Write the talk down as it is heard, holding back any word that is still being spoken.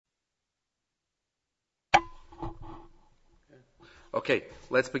Okay,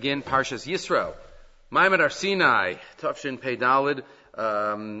 let's begin Parshas Yisro. Maimed Har Sinai, Tafshin Pei Daled.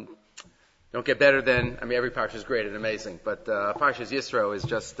 Don't get better than, every Parsha is great and amazing, but Parshas Yisro is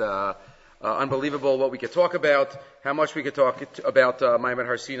just unbelievable what we could talk about, how much we could talk about Maimed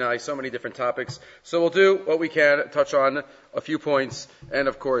Har Sinai, so many different topics. So we'll do what we can, touch on a few points, and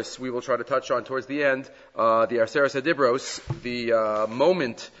of course we will try to touch on towards the end the Aseres HaDibros, the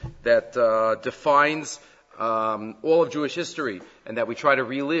moment that defines all of Jewish history, and that we try to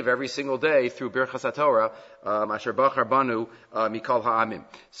relive every single day through Birchas HaTorah, Asher Bachar Banu Mikol Ha'amim.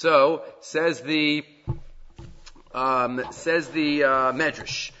 So says the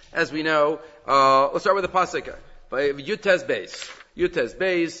Medrash. As we know, let's start with the pasuk. Yutes Beis. Yutes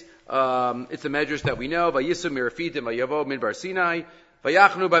Beis. It's a Medrash that we know. Vayisu mirafidim vayavo midbar Sinai.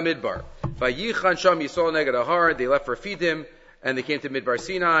 Vayachnu b'midbar. Vayichan sham Yisrael neged Ahar. They left for Fidim and they came to Midbar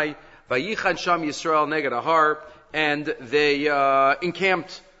Sinai. Vayichan sham Yisrael neged Ahar, and they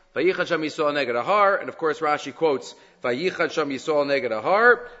encamped. Vayichan sham Yisrael neged Ahar, and of course Rashi quotes Vayichan sham Yisrael neged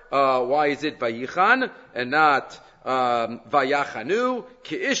Ahar. Why is it Vayichan and not Vayachanu?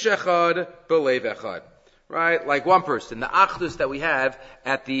 Ki'ish echad b'lev echad. Right, like one person. The achdus that we have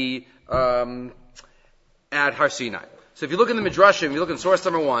at the at Har Sinai. So if you look in the Midrashim, you look in source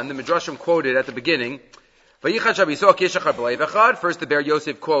number 1, the Midrashim quoted at the beginning. First, the Ber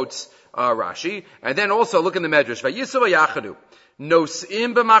Yosef quotes Rashi, and then also look in the Medrash.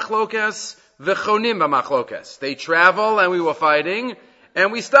 Nosim b'machlokes v'chonim b'machlokes. They travel and we were fighting,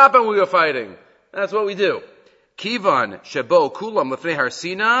 and we stop and we were fighting. That's what we do. Kivan shebo kulam lefnei Har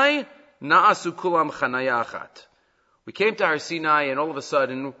Sinai na'asu kulam chanayachat. We came to Har Sinai, and all of a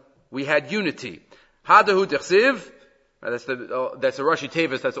sudden we had unity. Hadahu dechsiv. That's the Rashi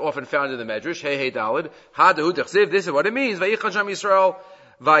Tevis that's often found in the Medrash. Hey Daled. Hadahu dechsiv. This is what it means. Vayichan sham Yisrael.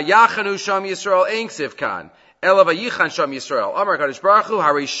 Vayachanu sham Yisrael. Ein ksiv kan. Ela vayichan sham Yisrael. Amar Kadosh Baruch Hu.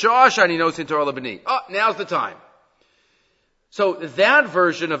 Harishah shani nosin Torah lebani. Now's the time. So that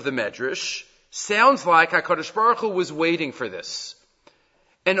version of the Medrash sounds like HaKadosh Baruch Hu was waiting for this.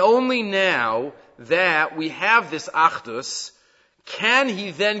 And only now that we have this achdus, can he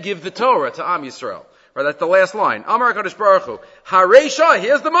then give the Torah to Am Yisrael? Right, that's the last line. Amar HaKadosh Baruch Hu. Hareisha,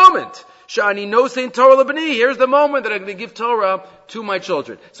 here's the moment. Shani nosein Torah lebani. Here's the moment that I'm going to give Torah to my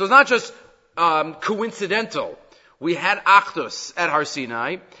children. So it's not just coincidental. We had achdus at Har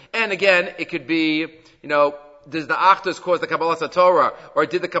Sinai, and again, it could be, does the achdus cause the Kabbalas Torah, or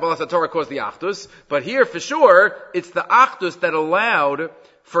did the Kabbalas Torah cause the achdus? But here, for sure, it's the achdus that allowed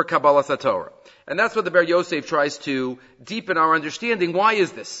for Kabbalas Torah. And that's what the Ber Yosef tries to deepen our understanding. Why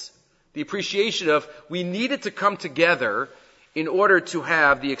is this? The appreciation of we needed to come together in order to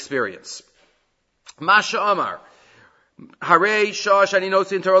have the experience. Masha Amar. Hare Shah Shani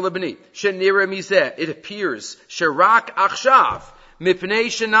Nosin Torah Lebani. Shenira Mizeh. It appears. Shirak Achshav. Mipnei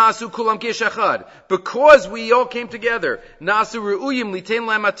Shenasu Kulam Kishachad. Because we all came together. Nasu Ru'uyim Litain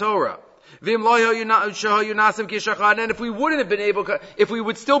Lam HaTorah. Vim Loyo Yunasim Kishachad. And if we wouldn't have been able to, if we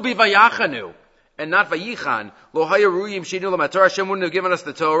would still be Vayachanu and not Vayichan, Lo Haya Ru'uyim Shinu Lam HaTorah, Hashem wouldn't have given us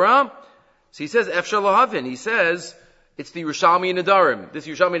the Torah. So he says, Efshar Lohavin. He says, it's the Yerushalmi Nadarim. This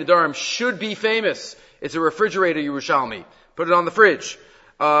Yerushalmi Nadarim should be famous. It's a refrigerator Yerushalmi. Put it on the fridge.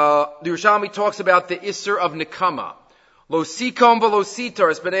 The Yerushalmi talks about the Isser of Nekama. Lo sikom v'lo sitor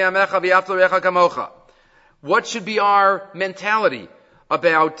es b'nei amecha v'yafto recha kamocha. What should be our mentality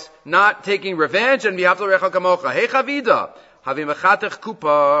about not taking revenge and v'yafto recha kamocha? Hey chavida. Havim achatech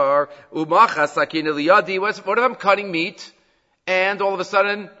kupar umachas sakin eliyadi. What if I'm cutting meat and all of a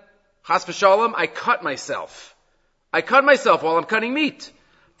sudden, chas v'shalom, I cut myself. I cut myself while I'm cutting meat.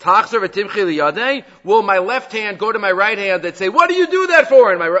 Will my left hand go to my right hand and say, what do you do that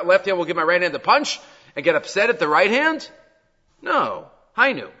for? And my left hand will give my right hand a punch and get upset at the right hand? No.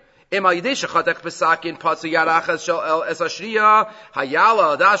 Hainu. Is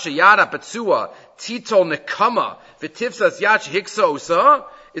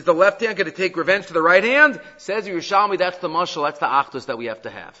the left hand going to take revenge to the right hand? Says Yerushalmi, that's the mashal, that's the achdus that we have to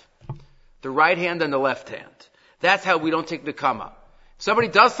have. The right hand and the left hand. That's how we don't take nekama. Somebody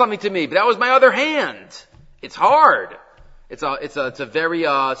does something to me, but that was my other hand. It's hard. It's a very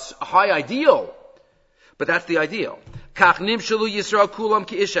high ideal, but that's the ideal.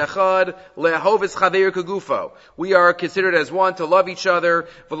 We are considered as one to love each other,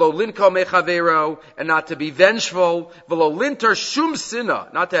 and not to be vengeful,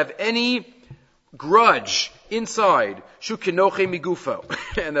 not to have any grudge inside. And the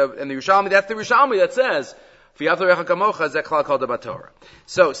Yerushalmi, that's the Yerushalmi that says,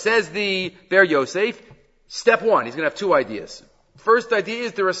 so says the Ber Yosef, step 1, he's going to have 2 ideas. First idea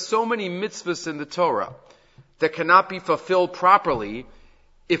is there are so many mitzvahs in the Torah that cannot be fulfilled properly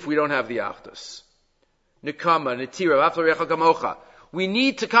if we don't have the Achdus. Nikama, Netira, Aflarecha Gamocha. We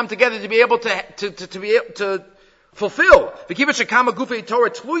need to come together to be able to be able to fulfill. V'kivat shekama gufei Torah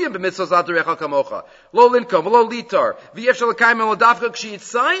tluyim b'mitzvos l'adarecha kamocha. Lo linkom, lo litar. V'yev shalakayim el dafka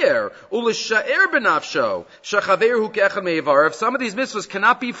k'shiyitzayer. U'lishaer b'nafsho. Shechaveru ke'echad me'evar. If some of these mitzvahs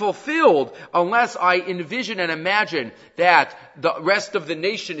cannot be fulfilled unless I envision and imagine that the rest of the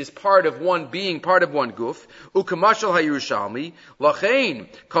nation is part of one being, part of one guf. U'kamashal ha'Yerushalmi. Lachein.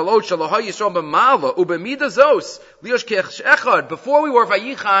 Kalot shalaha Yisro b'mala. U'b'mida zos. Liosh ke'echad. Before we were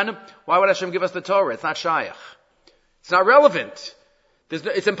Vayichan, why would Hashem give us the Torah? It's not shayach. It's not relevant.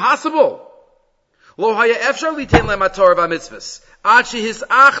 It's impossible. Lo haya efshar litain lem haTorah v'mitzvos. Ad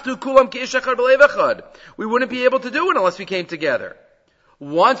shehisachtu kulam k'ish echad b'lev echad. We wouldn't be able to do it unless we came together.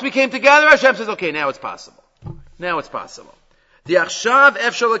 Once we came together, Hashem says, okay, now it's possible. Now it's possible. V'achshav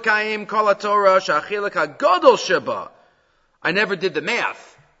efshar l'kayim kol haTorah sha'achilek hagadol sheba. I never did the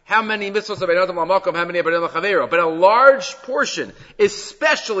math. How many mitzvahs have Adam l'makom, how many have Adam l'chavero? But a large portion,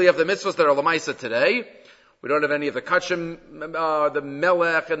 especially of the mitzvahs that are l'maisa today, we don't have any of the kachim, the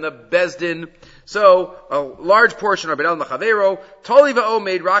melech, and the bezdin. So, a large portion are benel machavero. Toli va'o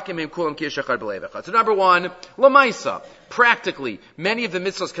made rakim im kulam kishachad b'levechad. So number one, lamaisa. Practically, many of the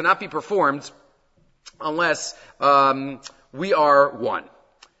mitzvahs cannot be performed unless we are one.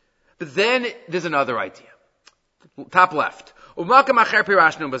 But then, there's another idea. Top left. Umakam acher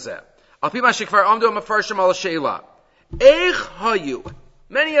pirashnu bazeh. Al pi ma shekvar amdu mafarshim al sheila. Eich hayu.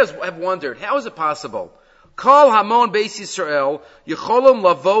 Many have wondered, how is it possible? Kol hamon beis Yisrael yicholom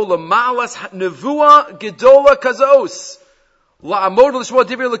lavo lamalas nevua gedola kazos la'amod l'shmo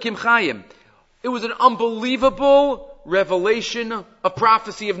divrei l'kim chayim. It was an unbelievable revelation of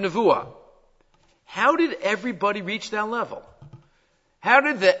prophecy of nevuah. How did everybody reach that level? How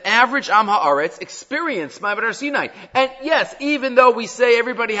did the average Am Haaretz experience Ma'amad Har Sinai? And yes, even though we say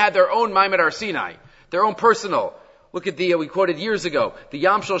everybody had their own Ma'amad Har Sinai, their own personal. Look at we quoted years ago, the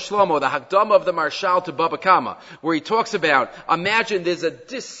Yam Shel Shlomo, the Hakdama of the Marshal to Baba Kama, where he talks about, imagine there's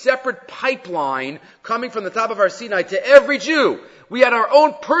a separate pipeline coming from the top of Har Sinai to every Jew. We had our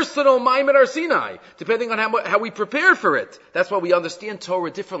own personal Ma'amad Har Sinai, depending on how we prepared for it. That's why we understand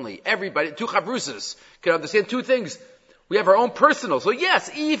Torah differently. Everybody, two chavrusas, can understand two things. We have our own personal. So yes,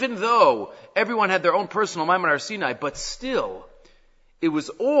 even though everyone had their own personal Ma'amad Har Sinai, but still, it was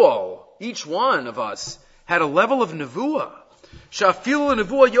all, each one of us, had a level of nevuah. Shafilu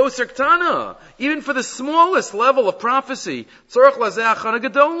nevuah yoser ktana. Even for the smallest level of prophecy, tzorach lazeh achana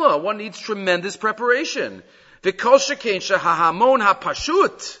gedola. One needs tremendous preparation. V'kol shekein shahahamon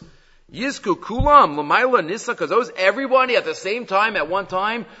hapashut yizku kulam l'mayla nisa kazos. Everybody at the same time, at one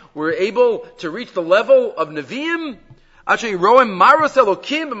time, were able to reach the level of neviim. Actually, roem maros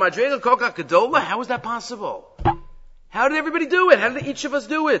elokim b'madrega kokach gedola. How is that possible? How did everybody do it? How did each of us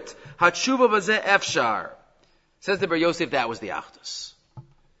do it? Hatshuva v'zeh efshar. Says the Bar Yosef, that was the Achdus.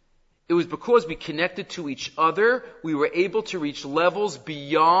 It was because we connected to each other, we were able to reach levels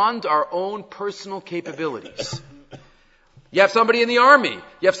beyond our own personal capabilities. You have somebody in the army,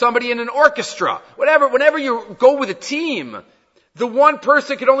 you have somebody in an orchestra, whatever, whenever you go with a team, the one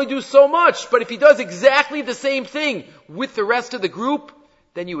person can only do so much, but if he does exactly the same thing with the rest of the group,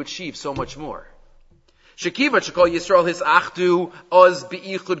 then you achieve so much more. Shekiva shekol Yisrael his achdu oz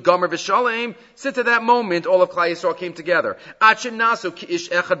beichud gomer v'shalem. Since at that moment all of Klal Yisrael came together. Achin nasu ki ish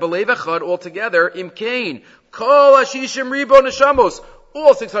echad b'lev echad, all together. Imkain kol ashishim ribo neshamos,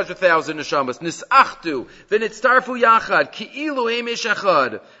 all 600,000 neshamos. Nisachdu v'nitztarfu yachad ki ilu heim ish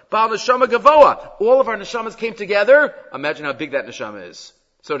echad bal neshama gavoa. All of our neshamas came together. Imagine how big that neshama is,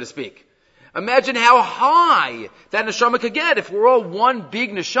 so to speak. Imagine how high that neshama could get if we're all one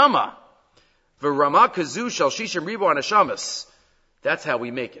big neshama. V'rama kazu shel shishim ribo anashamas. That's how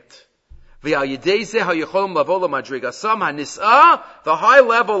we make it. V'al yedei zeh ha'yicholom lavo l'madrigasam ha'nis'a, the high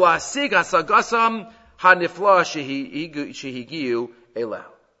level la'asig ha'sagasam ha'nifla shehigiu elah.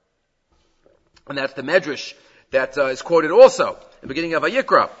 And that's the medrash that is quoted also in the beginning of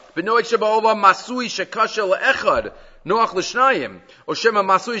Vayikra. B'noich sheba'olam masui shekasha le'echad noach l'shnayim, or shema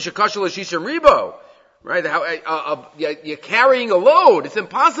masui shekasha l'shishim ribo. Right? You're carrying a load. It's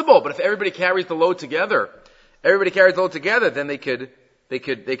impossible. But if everybody carries the load together, then they could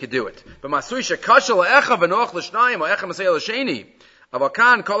do it. But masui shekasha le'echa v'noach l'shnayim, or echa masei l'sheni.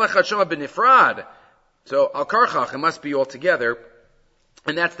 Avakan kol echad shema b'nifrad. So, al karchach, it must be all together.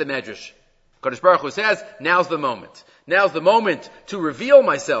 And that's the medrash. Kadosh Baruch Hu says, now's the moment. Now's the moment to reveal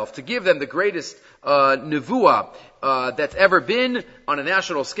myself, to give them the greatest nevuah that's ever been on a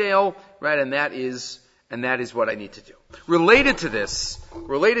national scale, right? And that is And that is what I need to do. Related to these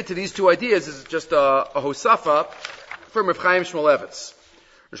two ideas, is just a hosafa from Rav Chaim Shmulevitz.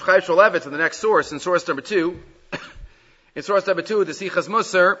 Rav Chaim Shmulevitz in the next source, in source number 2, the Sichas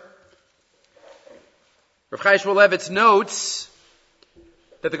Musar, Rav Chaim Shmulevitz notes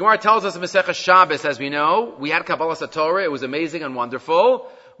that the Gemara tells us in Masechah Shabbos, as we know, we had Kabbalah Satorah, it was amazing and wonderful,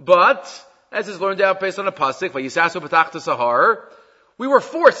 but, as is learned out based on a pasuk, Vayisasu B'tachta Sahar, we were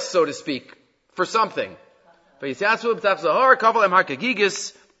forced, so to speak, for something. Vayisasu B'tachta Sahar, Kaval Em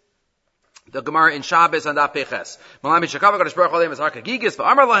HaKagigis, the Gemara in Shabbos and Apeches. Malami Shekava Kadosh Baruch Hu Har Kagigis,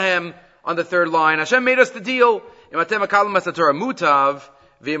 V'amar Lahem, on the third line, Hashem made us the deal. Imatem HaKalam Satorah Mutav,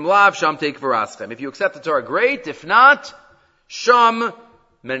 V'im Lav Sham Teik V'raschem. If you accept the Torah, great. If not, Sham,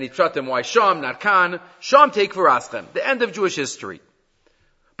 many tratim, why Sham, not Kan, Sham Teik V'raschem. The end of Jewish history.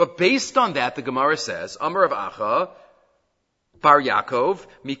 But based on that, the Gemara says, Amar of Acha, Bar Yaakov,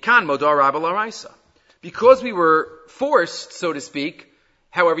 Mikan Modar Rabba Laraisa. Because we were forced, so to speak,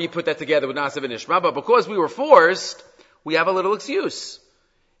 however you put that together with Nasav and Ishma, but because we were forced, we have a little excuse.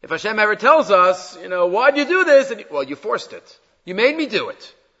 If Hashem ever tells us, why'd you do this? Well, you forced it. You made me do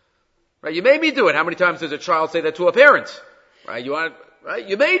it. Right? You made me do it. How many times does a child say that to a parent? Right?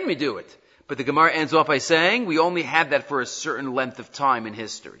 You made me do it. But the Gemara ends off by saying, we only had that for a certain length of time in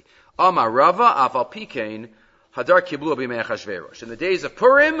history. Amar Rava aval pikein hadar kiblu b'mei Achashverosh. In the days of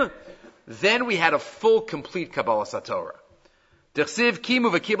Purim, then we had a full, complete Kabbalah Satorah. D'chsiv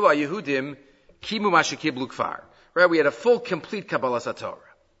kimu v'kiblu ha-Yehudim kimu ma shekiblu kfar. Right? We had a full, complete Kabbalah Satorah.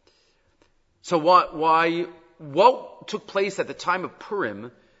 So what took place at the time of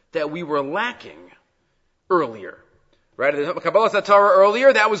Purim that we were lacking earlier? Right? The Kabbalah Satorah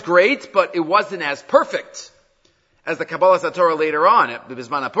earlier, that was great, but it wasn't as perfect as the Kabbalah Satorah later on at the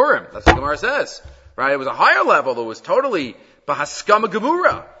Bisman Purim. That's what Gemara says. Right? It was a higher level. It was totally Bahaskama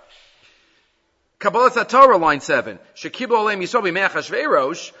Gemura. Kabbalah Satorah, line 7. Shekibu Olem Yisro b'mei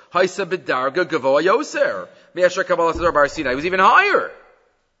Achashverosh, Haisa b'darga gavoa yoser. Me'asher Kabbalah Satorah Bar Sinai. It was even higher.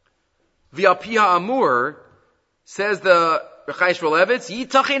 V'alpiha Amur, says the Rav Chaim Shmulevitz,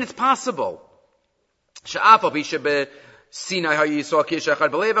 Yitachin, it's possible. Sha'afal b'ishe b'Sinai ha'yisrael kishachad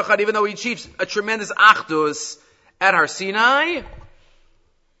b'lev echad, even though he achieves a tremendous achdus at Har Sinai,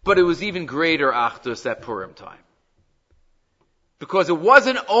 but it was even greater achdus at Purim time. Because it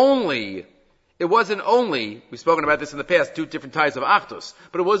wasn't only, we've spoken about this in the past, 2 different types of achdus,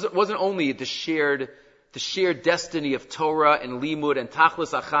 but it wasn't only the shared destiny of Torah and Limud and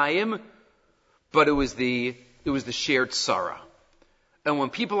Tachlis Achayim, but it was the shared Sarah. And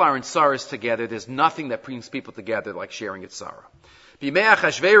when people are in Sarahs together, there's nothing that brings people together like sharing its Sarah. B'mei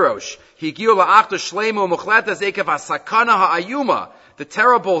Achashverosh, higiu la'achdos shleimu muchletas ekev hasakana ha'ayuma, the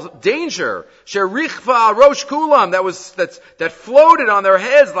terrible danger, sherichva rosh kulam, that floated on their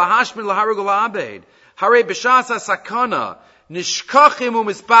heads, lahashmin laharug la'abed, hare b'shas hasakana, nishkachim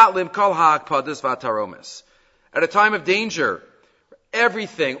u'mispatlim kol ha'akpadas v'ataromes. At a time of danger,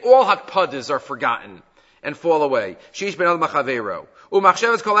 everything, all hakpadas are forgotten and fall away. Sheish ben al-machavero.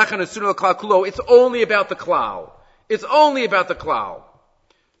 U'machshavas kol echan esunu l'klal kulo. It's only about the klal. It's only about the klal.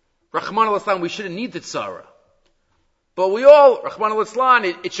 Rahman al-Islam, we shouldn't need the tzara. But Rahman al-Islam,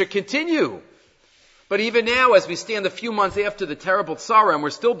 it should continue. But even now, as we stand a few months after the terrible tzara, and we're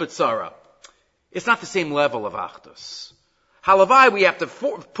still b'tzara, it's not the same level of achdus. Halavai, we have to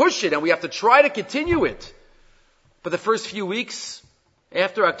push it, and we have to try to continue it. But the first few weeks,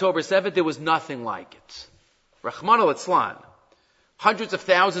 after October 7th, there was nothing like it. Rahman al-Islam. Hundreds of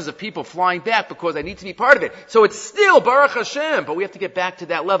thousands of people flying back because they need to be part of it. So it's still Baruch Hashem, but we have to get back to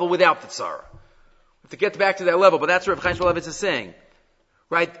that level without the tzara. We have to get back to that level, but that's what Rav Chaim Shmulevitz is saying.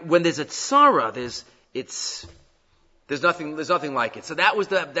 Right? When there's a tzara, there's nothing like it. So that was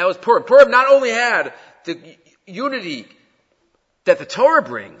Purim. Purim not only had the unity that the Torah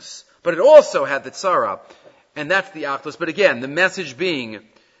brings, but it also had the tzara. And that's the achdus. But again, the message being,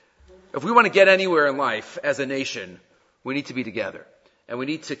 if we want to get anywhere in life as a nation, we need to be together. And we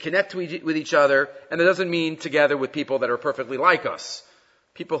need to connect with each other. And it doesn't mean together with people that are perfectly like us.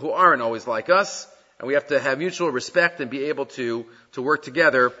 People who aren't always like us. And we have to have mutual respect and be able to work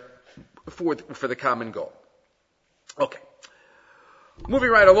together for the common goal. Okay. Moving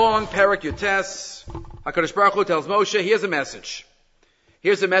right along, Perek Yotes. HaKadosh Baruch Hu tells Moshe, here's a message.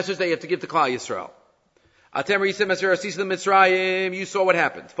 Here's a message that you have to give to Klal Yisrael. You saw what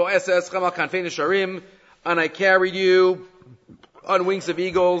happened. And I carried you on wings of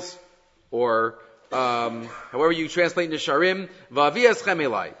eagles, or however you translate Nisharim.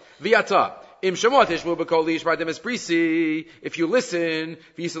 If you listen,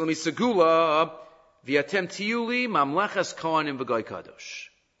 you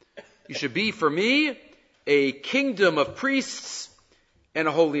should be for me a kingdom of priests and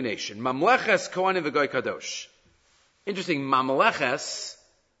a holy nation. Mamleches Kohanim v'Goy Kadosh. Interesting, mamleches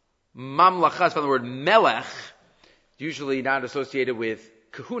from the word melech, usually not associated with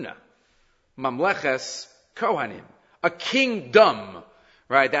kahuna. Mamleches Kohanim. A kingdom.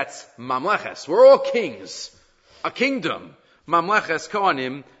 Right, that's mamleches. We're all kings. A kingdom. Mamleches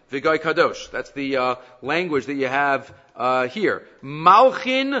Kohanim v'Goy Kadosh. That's the language that you have here.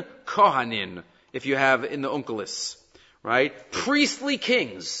 Malchin Kohanin, if you have in the Onkelos. Right? Priestly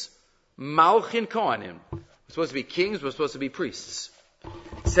kings. Malchin Kohanim. We're supposed to be kings, we're supposed to be priests.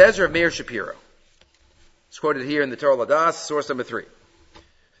 Says Rav Meir Shapiro. It's quoted here in the Torah Ladas, source number 3.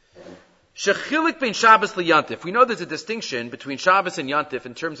 Shechilik bein Shabbos liyantif. We know there's a distinction between Shabbos and Yantif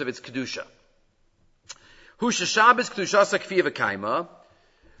in terms of its kedusha. Hu Shabbos kedushasa k'fi v'kaima.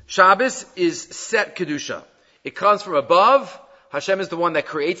 Shabbos is set kedusha. It comes from above. Hashem is the one that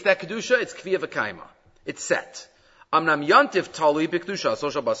creates that kedusha. It's k'fi v'kaima. It's set. Amnam Yantif tali b'kedusha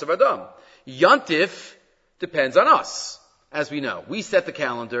social basav adam. Yantif depends on us, as we know. We set the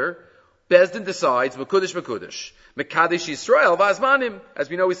calendar. Bezdin decides, Mekudesh. Mekadesh Yisrael v'azmanim. As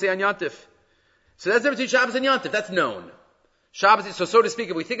we know, we say on Yantif. So that's the difference between Shabbos and Yantif. That's known. Shabbos, so to speak,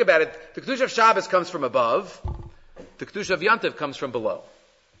 if we think about it, the Kedusha of Shabbos comes from above. The Kedusha of Yantif comes from below.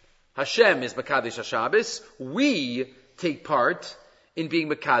 Hashem is Mekadesh HaShabbos. We take part in being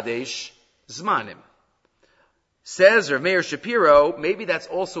Mekadesh Zmanim. Says Rav Meir Shapiro, maybe that's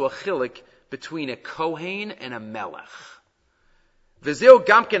also a chilik between a Kohen and a Melech. V'zeu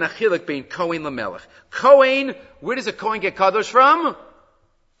gamken achilik bein Kohen lamelech. Kohen, where does a Kohen get kadosh from?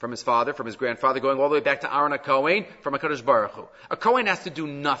 From his father, from his grandfather, going all the way back to Aaron HaKohen, from HaKadosh Baruch Hu. A Kohen has to do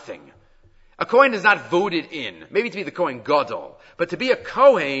nothing. A Kohen is not voted in. Maybe to be the Kohen Gadol. But to be a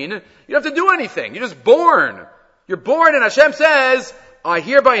Kohen, you don't have to do anything. You're just born. You're born and Hashem says, I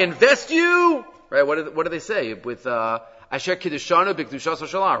hereby invest you. Right, what do they say? With, Asher Kiddushanu B'Kedushas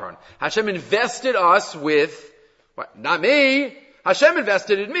Shel Aaron. Hashem invested us with, not me, Hashem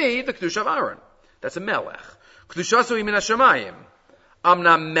invested in me, the Kedusha of Aaron. That's a melech. Kedushasu min hashamayim.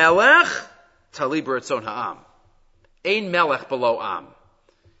 Amna melech tali b'ratzon ha'am. Ein melech below am.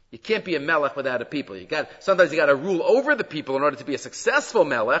 You can't be a melech without a people. Sometimes you got to rule over the people in order to be a successful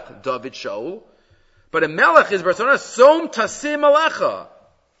melech, David Shaul. But a melech is b'ratzon som tasim alecha.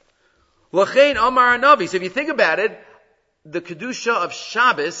 L'chein amar hanavi. So if you think about it, the Kedusha of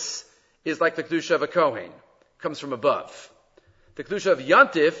Shabbos is like the Kedusha of a Kohen. It comes from above. The Kedusha of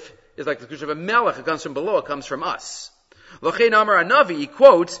Yantif is like the Kedusha of a Melech. It comes from below. It comes from us. L'chein amar hanavi, he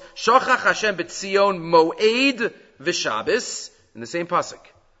quotes, Shachach Hashem b'tzion moed v'Shabbos, in the same pasuk.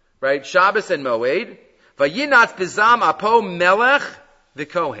 Right? Shabbos and moed. Vayinatz bizam apo melech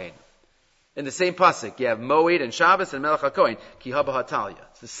v'kohen. In the same pasuk, you have moed and Shabbos and melech hakohen. Ki haba hatalia.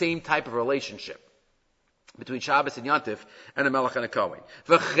 It's the same type of relationship between Shabbos and Yantif and a Melech and a Kohen.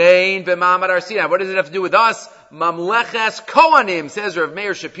 V'chein b'ma'amad Har Sinai. What does it have to do with us? Mamleches Kohanim, says Rav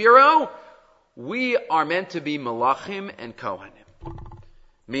Meir Shapiro. We are meant to be Malachim and Kohanim.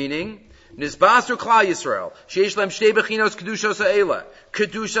 Meaning, Nizbasru Klal Yisrael. Sheish lem shtei bechinos Kedushas ha'ela.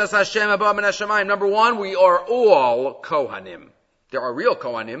 Kedushas Hashem abba min hashamayim. Number one, we are all Kohanim. There are real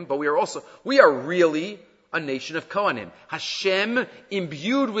Kohanim, but we are really a nation of Kohanim. Hashem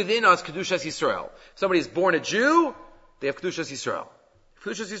imbued within us Kedushas Yisrael. If somebody is born a Jew, they have Kedushas Yisrael.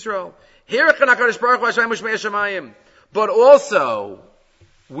 Kedushas Yisrael. But also,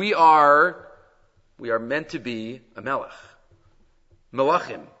 we are meant to be a Melech.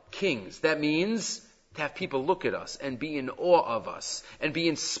 Melachim, kings. That means to have people look at us and be in awe of us and be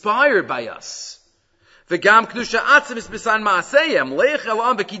inspired by us. V'gam kedusha atzim is b'san ma'aseyem leich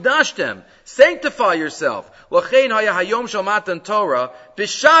elam v'kidashtem. Sanctify yourself. L'chein haya hayom shel matan Torah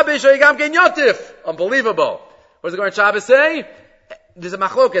b'shabbos hayagam ken yotif. Unbelievable. What does the Gemara Shabbos say? There's a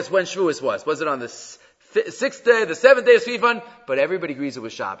machlokas when Shavuos was. Was it on the 6th day, the 7th day of Sivan? But everybody agrees it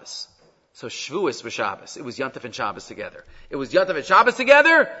was Shabbos. So Shavuos was Shabbos. It was Yantif and Shabbos together. It was Yantif and Shabbos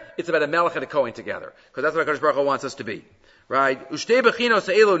together. It's about a Melech and a Kohen together. Because that's what HaKadosh Baruch Hu wants us to be. Right? Ushtei bechinos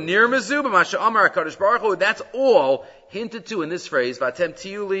ha'elo nirmazu b'masha amar HaKadosh Baruch Hu. That's all hinted to in this phrase. V'atem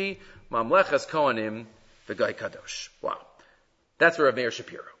tiyuli mamleches kohanim v'gai kadosh. Wow. That's Rav Meir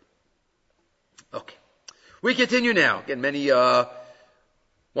Shapiro. Okay. We continue now. Again, many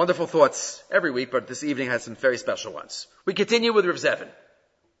wonderful thoughts every week, but this evening has some very special ones. We continue with Rav Zevin.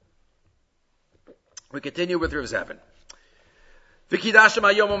 V'kidashtem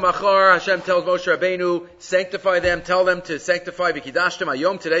hayom u'machar, Hashem tells Moshe Rabbeinu, sanctify them, tell them to sanctify v'kidashtem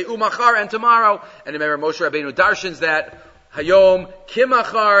hayom today, u'machar, and tomorrow. And remember, Moshe Rabbeinu darshans that, hayom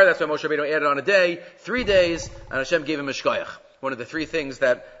kimachar, that's why Moshe Rabbeinu added on a day, 3 days, and Hashem gave him a shkoyach. One of the 3 things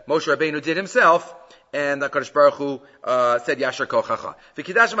that Moshe Rabbeinu did himself and the HaKadosh Baruch Hu said Yashar Kochacha.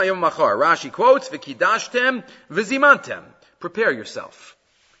 V'kidashtem hayom machar. Rashi quotes, V'kidashtem v'zimantem. Prepare yourself.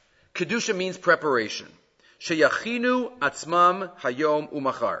 Kedusha means preparation. Sheyachinu atzmam hayom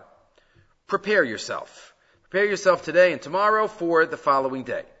umachar. Prepare yourself. Prepare yourself today and tomorrow for the following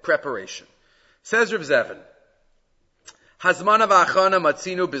day. Preparation. Says Rav Zevin, Hazmana v'achana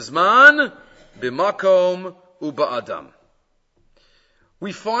matzinu bizman, b'makom u'ba'adam.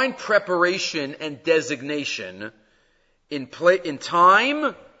 We find preparation and designation in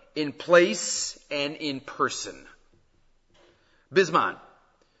time, in place, and in person. Bizman.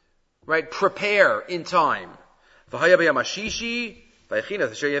 Right? Prepare in time. Preparing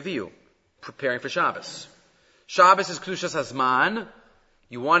for Shabbos. Shabbos is Kedushas Hazman.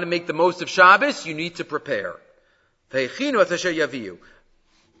 You want to make the most of Shabbos, you need to prepare. Even though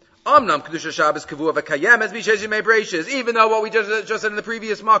what we just said in the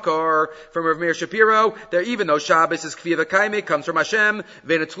previous makor from Rav Meir Shapiro, that even though Shabbos is kviya v'kaime, comes from Hashem,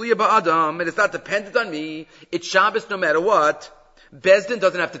 v'netluya ba'adam, and it's not dependent on me, it's Shabbos no matter what. Bezdin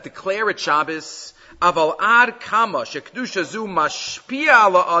doesn't have to declare it Shabbos. Aval ad kama shekdusha zu mashpia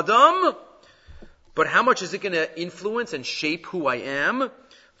ala adam. But how much is it going to influence and shape who I am?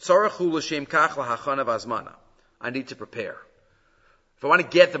 I need to prepare. If I want to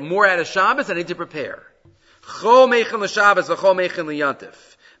get more out of Shabbos, I need to prepare. I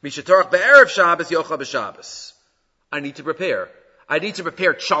need to prepare. I need to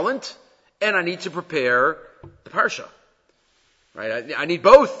prepare Chalent, and I need to prepare the Parsha. Right? I need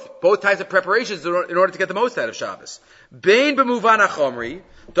both types of preparations in order to get the most out of Shabbos. Bein b'muvan hachomri,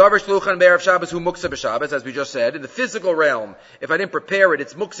 davar shluchan be'erev Shabbos hu muksa b'Shabbos, as we just said, in the physical realm. If I didn't prepare it,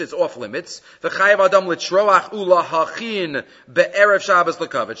 it's muksa, it's off limits. V'chayav adam l'shroach ulahachin be'erev Shabbos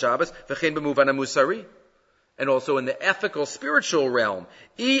l'kavet Shabbos, v'chein b'muvan hamusari. And also in the ethical, spiritual realm.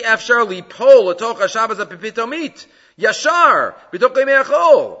 I efshar lipol l'toch haShabbos hapipitomit, yashar, b'toch yemei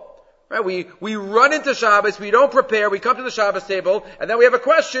hachol. Right? We run into Shabbos, we don't prepare, we come to the Shabbos table, and then we have a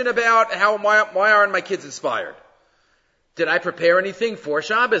question about why aren't my kids inspired? Did I prepare anything for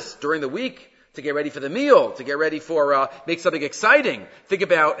Shabbos during the week to get ready for the meal, to get ready for, make something exciting? Think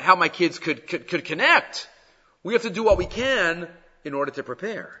about how my kids could connect. We have to do what we can in order to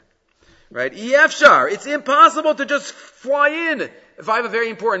prepare. Right? EFSHAR. It's impossible to just fly in. If I have a very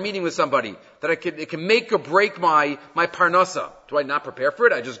important meeting with somebody, that it can make or break my parnasa. Do I not prepare for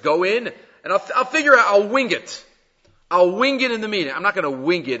it? I just go in and I'll figure out, I'll wing it. I'll wing it in the meeting. I'm not going to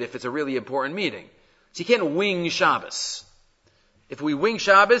wing it if it's a really important meeting. So you can't wing Shabbos. If we wing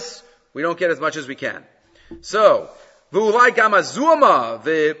Shabbos, we don't get as much as we can. So, v'ulai gamazuma,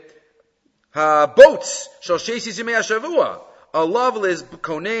 the boats, shal sheisi zimei hashavua. Alav liz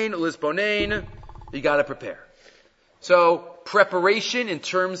bonain, you gotta prepare. So, preparation in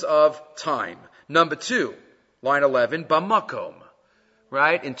terms of time. Number 2, line 11, bamakom.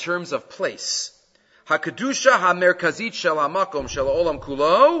 Right? In terms of place. HaKedusha ha-merkazit shel ha-makom shel ha'olam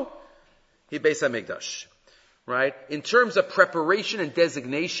kulo, hi Beis HaMikdash. Right? In terms of preparation and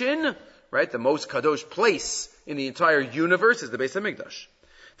designation, right? The most kadosh place in the entire universe is the Beis HaMikdash.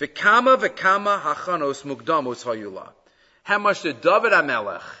 V'kama hachanos mukdamos hayula. How much did David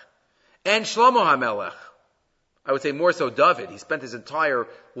HaMelech and Shlomo HaMelech, I would say more so David, he spent his entire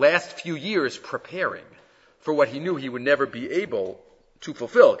last few years preparing for what he knew he would never be able to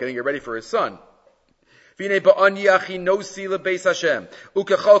fulfill, getting it ready for his son. All the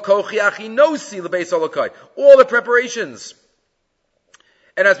preparations.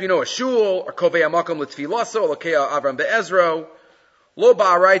 And as we know, a shul, or kovei hamakom l'tfilaso, or lokei Avram be'ezro, lo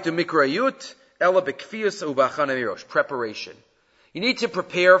ba'araytu mikrayut, ela b'kfiyus u'ba'achana mirosh. Preparation. You need to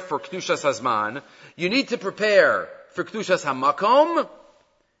prepare for Kedushas Hazman, you need to prepare for Kedushas Hamakom,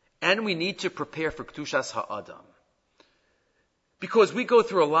 and we need to prepare for Kedushas Ha'adam. Because we go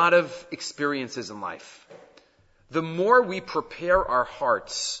through a lot of experiences in life. The more we prepare our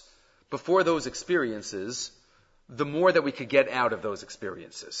hearts before those experiences, the more that we could get out of those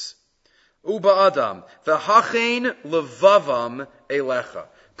experiences. Uba Adam, v'hachein levavam elecha.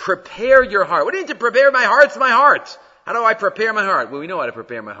 Prepare your heart. What do you need to prepare? My heart's my heart. How do I prepare my heart? Well, we know how to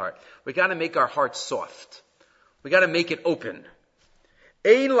prepare my heart. We gotta make our heart soft. We gotta make it open.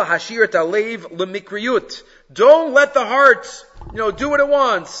 Ein lahashir et alev lemikriyut. Don't let the heart, do what it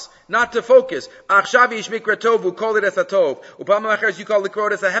wants, not to focus. Achshav yish mikra tov u'kol it es hatov. Upam achers you call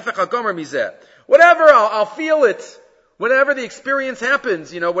likrot es hahefech hagomer mizeh. Whatever, I'll feel it. Whenever the experience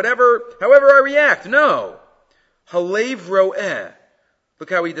happens, however I react. No. Halev ro'eh. Look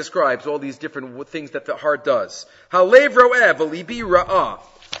how he describes all these different things that the heart does. Halev ro'eh v'libi ra'ah.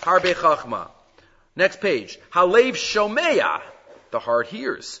 Harbe chachma. Next page. Halev shomeya. The heart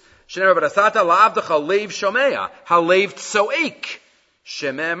hears. Shenema v'rasata la'avdecha leiv shomea. Halev tsoek.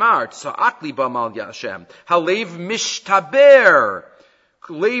 Shememar tsoak li b'mal Hashem. Halev mishtaber.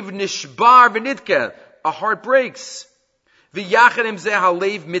 Leiv nishbar v'nitke. A heart breaks. V'yachem zeh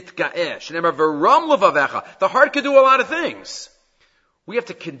halev mitga'eh. Shenema v'ram levavecha. The heart can do a lot of things. We have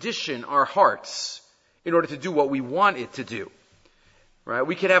to condition our hearts in order to do what we want it to do. Right?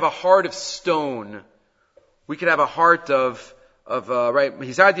 We could have a heart of stone. We could have a heart of right?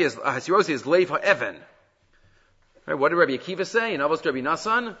 His idea is, Yisro is leiv ha'evan. Right? What did Rabbi Akiva say? In Avos Rabbi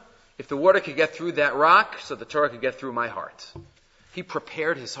Nassan, if the water could get through that rock, so the Torah could get through my heart. He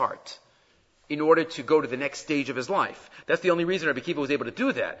prepared his heart in order to go to the next stage of his life. That's the only reason Rabbi Akiva was able to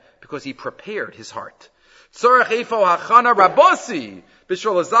do that, because he prepared his heart. So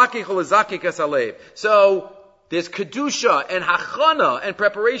there's kedusha and hachana and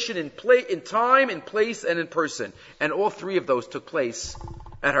preparation in time, in place, and in person. And all three of those took place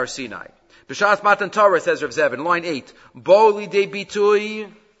at Har Sinai. B'shas Matan Torah, says Rav Zev in line 8, Bo lidei bitui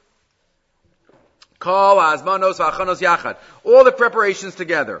kol ha'azmanos v'achanos yachad. All the preparations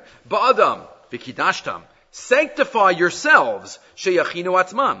together. Ba'adam v'kidashtam. Sanctify yourselves. Sheyachinu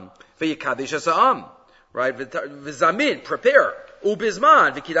atzmam. V'yikadesh asa'am. Right? V'zamin. Prepare.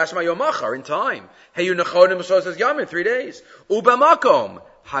 Ubizman, v'kidash ma'yomachar, in time. Heyu nechonim shosas yamin, 3 days. Ubamakom,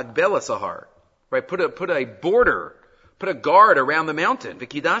 hagbel sahar. Right? Put a border, put a guard around the mountain.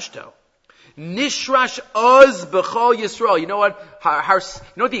 V'kidashto. Nishrash oz b'chol Yisrael. You know what? You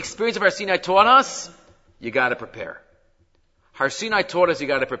know what the experience of Har Sinai taught us? You gotta prepare. Har Sinai taught us you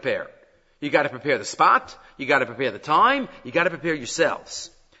gotta prepare. You gotta prepare the spot. You gotta prepare the time. You gotta prepare yourselves.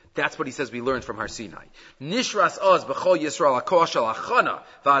 That's what he says we learned from Har Sinai. Nishras oz b'chol Yisrael hakoach shel achana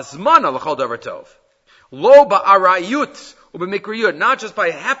v'azmana l'chol davar tov. Lo ba'arayut u'b'mikriyut, not just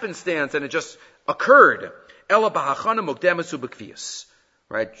by happenstance and it just occurred. Ela b'hachana mukdemus u'b'kfiyas.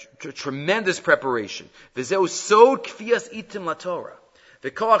 Right? Tremendous preparation. V'zeu sod kfiyas itim laTorah.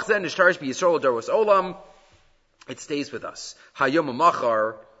 V'koach zen nishtarish b'Yisrael l'doros olam. It stays with us. Hayom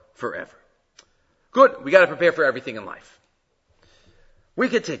u'machar, forever. Good. We got to prepare for everything in life. We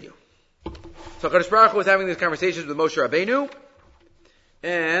continue. So Kadosh Baruch Hu was having these conversations with Moshe Rabbeinu,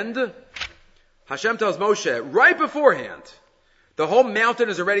 and Hashem tells Moshe right beforehand, the whole mountain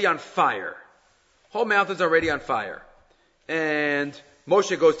is already on fire. Whole mountain's already on fire. And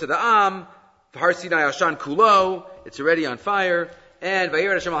Moshe goes to the Am, Har Sinai Ashan Kulo, it's already on fire, and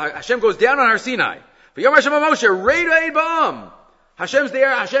Hashem goes down on Har Sinai. V'yom Hashem Moshe, Reid Ba'am. Hashem's there,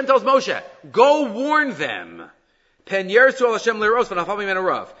 Hashem tells Moshe, go warn them. Maybe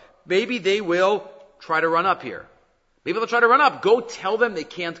they will try to run up here. Maybe they'll try to run up. Go tell them they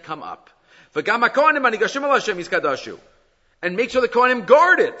can't come up. And make sure the Kohanim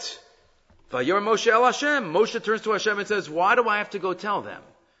guard it. Moshe turns to Hashem and says, why do I have to go tell them?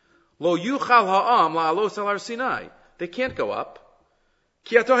 They can't go up.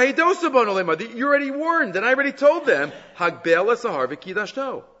 You already warned, and I already told them. So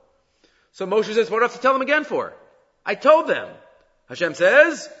Moshe says, what do I have to tell them again for? I told them. Hashem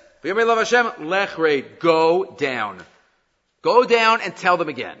says, go down. Go down and tell them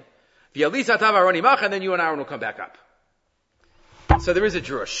again. And then you and Aaron will come back up. So there is a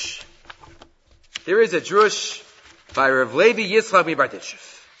drush. There is a drush by Rav Levi Yitzchak mi Bardishev.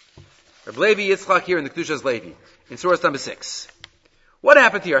 Rav Levi Yitzchak here in the Kedushas Levi, in source number 6. What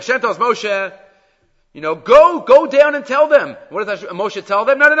happened here? Hashem tells Moshe, go down and tell them. What does Moshe tell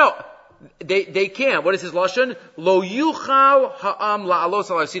them? No. They can't. What is his lashon? Lo yuchal ha'am la'alos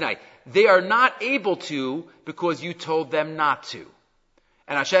al Sinai. They are not able to because you told them not to.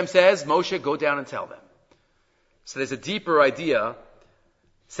 And Hashem says, Moshe, go down and tell them. So there's a deeper idea,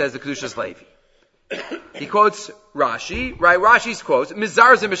 says the Kedushas Levi. He quotes Rashi, right? Rashi's quotes,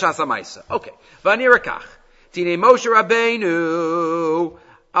 Mizar zim b'shas ha'maisa. Okay. V'ani rakach. Tine Moshe Rabbeinu.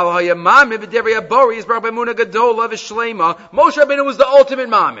 Moshe Rabbeinu was the ultimate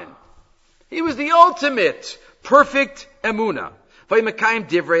mamin. He was the ultimate, perfect emuna. If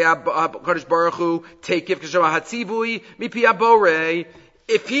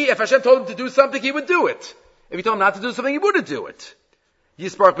Hashem told him to do something, he would do it. If he told him not to do something, he wouldn't do it.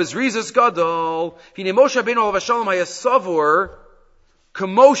 Moshe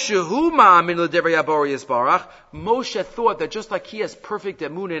thought that just like he has perfect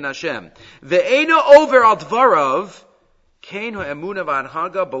emunah in Hashem, ve'ena over al dvarav, kain ha'emunah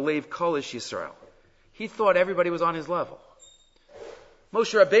v'anhaga b'leiv kolish Yisrael. He thought everybody was on his level.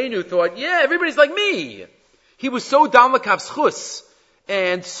 Moshe Rabbeinu thought, everybody's like me. He was so dam l'kav schus,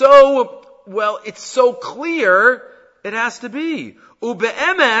 and so, it's so clear, it has to be.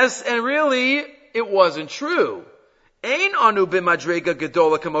 Ube'emes, and really, it wasn't true. Ein anu b'madrega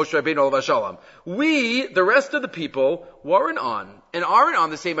gedola k'Moshe Rabbeinu olav hashalom. We, the rest of the people, weren't on, and aren't on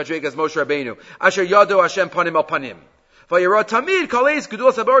the same madrega as Moshe Rabbeinu. Asher yado Hashem panim al panim. Vayirah tamid kaleis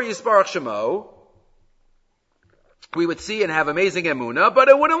gedul sabar yisparach shemo. We would see and have amazing emunah, but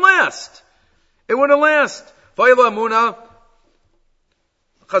it wouldn't last. It wouldn't last. Vayila emunah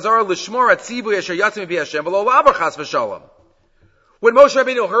chazar l'shmor atzibu yasher yatzim bi Hashem v'lo labar chas v'shalom. When Moshe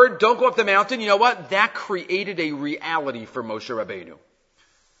Rabbeinu heard, don't go up the mountain, you know what? That created a reality for Moshe Rabbeinu.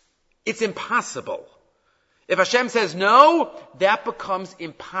 It's impossible. If Hashem says no, that becomes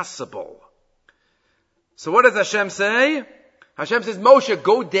impossible. So what does Hashem say? Hashem says, Moshe,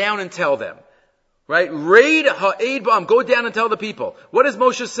 go down and tell them. Right? Raid ha'ed ba'am, go down and tell the people. What does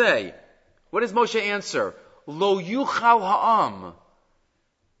Moshe say? What does Moshe answer? Lo yuchal ha'am.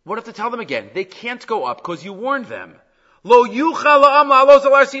 What do I have to tell them again? They can't go up because you warned them. Lo yuchal ha'am la'alos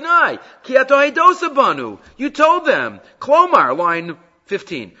al har Sinai. Ki ato heidosa banu. You told them. Klomar, line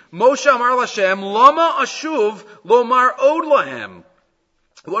 15. Moshe amar l'Hashem, lama ashuv lomar od lahem.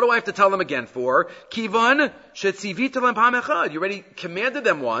 What do I have to tell them again for? Kivan shetzivita lem pam echad. You already commanded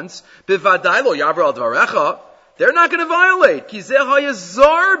them once. Bivadai lo yavra al dvarecha. They're not going to violate. Ki zeh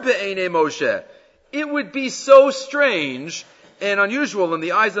hayazar be'enei Moshe. It would be so strange and unusual in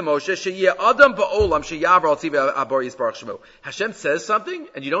the eyes of Moshe. Sheyeh adam ba'olam sheyavra al tzivah abor yisparach shemo. Hashem says something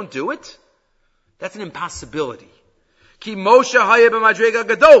and you don't do it? That's an impossibility. Ki Moshe hayeh b'madrega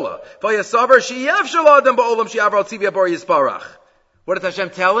gadola. Vayasavar sheyev shel adam ba'olam sheyavra al tzivah abor yisparach. What does Hashem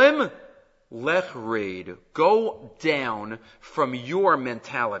tell him? Lech raid. Go down from your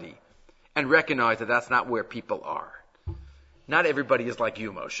mentality and recognize that that's not where people are. Not everybody is like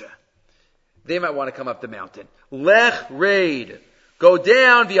you, Moshe. They might want to come up the mountain. Lech raid. Go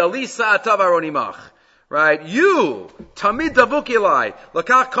down via Lisa atav aronimach. Right? You, tamid davuk elai,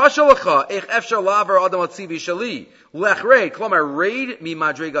 lakach kasha lecha, ech efshar lavar adam atzivi shali. Lech raid, klomar raid mi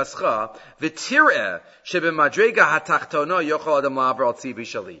madregascha, v'tir'eh shebe madrega hatachtono yochal adam lavar atzivi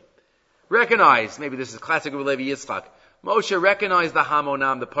shali. Recognize, maybe this is classic with Levi Yitzchak. Moshe recognized the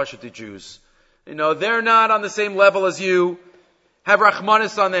Hamonam, the Pashut Jews. You know, they're not on the same level as you. Have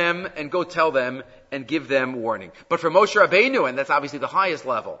Rachmanis on them and go tell them and give them warning. But for Moshe Rabbeinu, and that's obviously the highest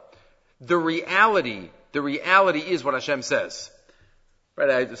level, the reality is what Hashem says.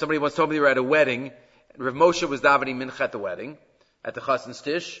 Right? Somebody once told me they were at a wedding, and Rav Moshe was davening mincha at the wedding, at the Chassan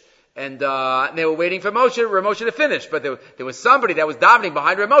Stish, and they were waiting for Rav Moshe to finish, but there was somebody that was davening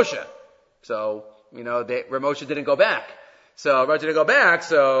behind Rav Moshe. So, Rav Moshe didn't go back. So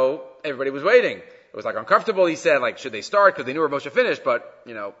everybody was waiting. It was uncomfortable. He said, should they start? Because they knew Rav Moshe finished, but,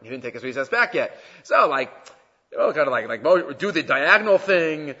 he didn't take his recess back yet. So, they're all kind of do the diagonal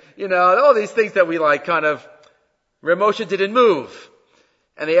thing, all these things that we Rav Moshe didn't move.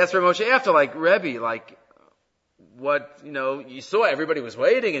 And they asked Rav Moshe after, Rebbe, what, you saw everybody was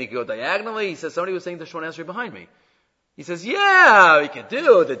waiting and he could go diagonally. He says, somebody was saying the Shemona Esrei behind me. He says, yeah, we can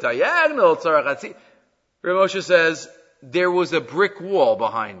do the diagonal. Rav Moshe says, there was a brick wall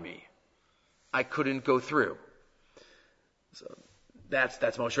behind me. I couldn't go through. So that's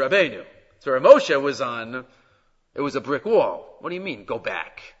Moshe Rabbeinu. So Rav Moshe it was a brick wall. What do you mean, go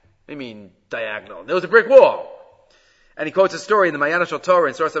back? I mean, diagonal. There was a brick wall. And he quotes a story in the Mayana Shel Torah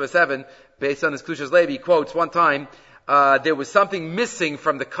in Source 7, based on his Klushas Levi. He quotes one time, there was something missing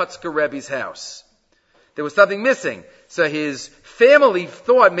from the Kutzker Rebbe's house. There was something missing. So his family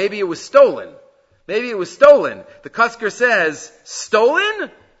thought maybe it was stolen. The Kutzker says,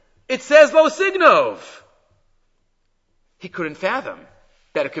 stolen? It says Lo Signov. He couldn't fathom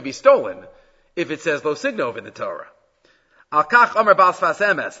that it could be stolen if it says Lo Signov in the Torah. Al-Kach Amar Bal Sfas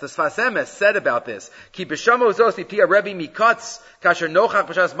Emes. The Sfas Emes said about this, Ki b'shamo zosi pia Rebbe mikatz kasher nochach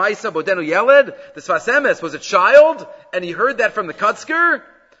b'shas ma'isa bodenu yeled. The Sfas Emes was a child, and he heard that from the Kutzker.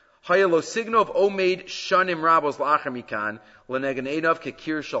 Haya Lo Signov omeid shanim rabos la'achar mikan l'negen einav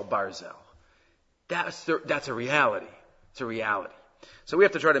kekir shel barzel. That's a reality. It's a reality. So we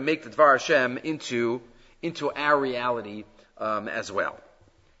have to try to make the Dvar Hashem into our reality as well.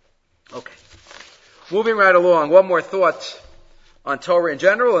 Okay. Moving right along, one more thought on Torah in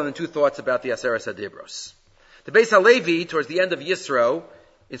general, and then two thoughts about the Aseret HaDibros. The Beis HaLevi, towards the end of Yisro,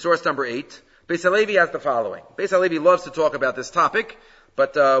 in source number 8, Beis HaLevi has the following. Beis HaLevi loves to talk about this topic,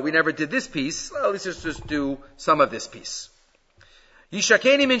 but we never did this piece. Well, let's just do some of this piece.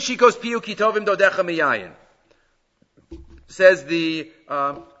 Yishakeni min shikos piu kitovim dodecha miyayin. Says the,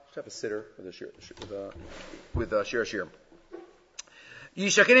 let's have a sitter with Shir Shir.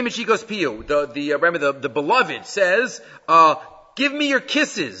 Yishakeni min shikos piu. The beloved says, give me your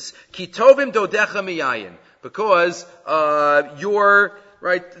kisses. Kitovim dodecha miyayin. Because,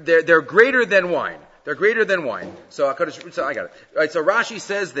 they're greater than wine. They're greater than wine. So I got it. Right, so Rashi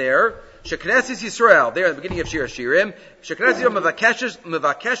says there, Sheknesis Yisrael, there at the beginning of Shir Shirim, Sheknesis Yisrael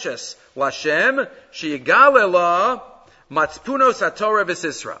Mevakeshes Lashem, Sheyigale La, Matzpunos HaTorah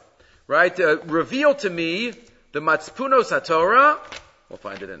V'Sisra. Right? Reveal to me the Matzpunos HaTorah. We'll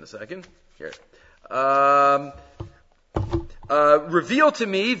find it in a second. Here. Reveal to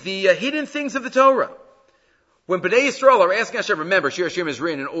me the hidden things of the Torah. When Bnei Yisrael are asking Hashem, remember, Shir Hashem is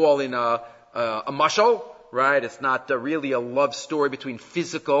written all in a mashal, right? It's not really a love story between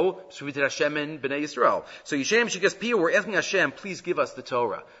between Hashem and Bnei Yisrael. So Yishem Shigas Piyah, we're asking Hashem, please give us the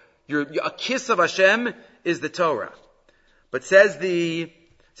Torah. A kiss of Hashem is the Torah. But says the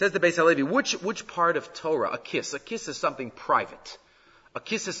Beis HaLevi, which part of Torah? A kiss. A kiss is something private. A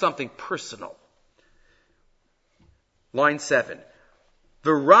kiss is something personal. Line 7.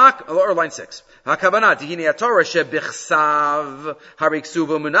 Line 6. HaKavanah, Dihine HaTorah shebichsav,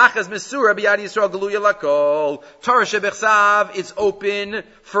 hariksuva munachas mesura biyad Yisrael geluya lakol. Torah shebichsav is open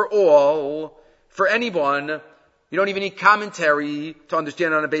for all, for anyone. You don't even need commentary to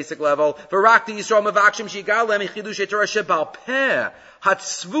understand it on a basic level. V'rakti Yisrael mevakshim shigalem ichidushe Torah shebal peh,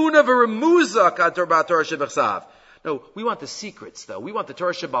 hatzvuna v'remuza k'torah shebichsav. No, we want the secrets though. We want the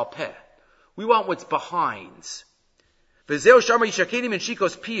Torah shebal peh. We want what's behind. When you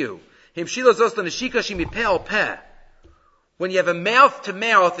have a mouth to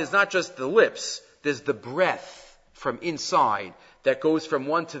mouth, it's not just the lips, there's the breath from inside that goes from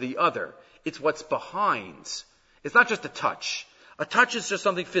one to the other. It's what's behind. It's not just a touch. A touch is just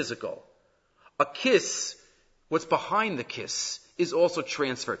something physical. A kiss, what's behind the kiss, is also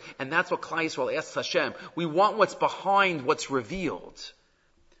transferred. And that's what Klal Yisrael asks Hashem. We want what's behind what's revealed.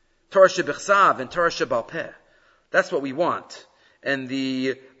 Torah shebichsav and Torah shebal peh. That's what we want. And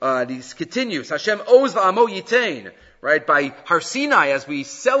these continues. Hashem owes v'amo yitain. Right? By Har Sinai, as we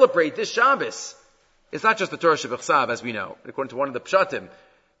celebrate this Shabbos, it's not just the Torah Shebechsav, as we know, according to one of the Pshatim.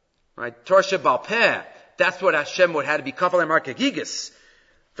 Right? Torah Shebal Peh. That's what Hashem would have to be kafal emar kegigis.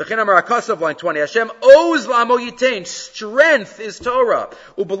 V'chen amar HaKasav, line 20. Hashem owes v'amo yitain. Strength is Torah.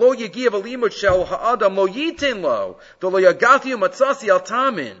 U'belo yegiv alimut shel ha'adam lo yitain lo. V'lo yagati u'matzasi al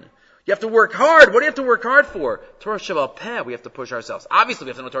tamin. You have to work hard. What do you have to work hard for? Torah Shebal Peh, we have to push ourselves. Obviously, we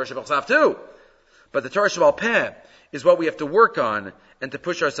have to know Torah Shebal Chsav too. But the Torah Shebal Peh is what we have to work on and to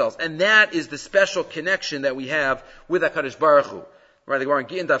push ourselves. And that is the special connection that we have with HaKadosh Baruch Hu. Right, the Gemara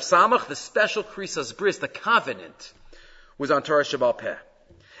in Daf Samach, the special Krisas Bris, the covenant, was on Torah Shebal Peh.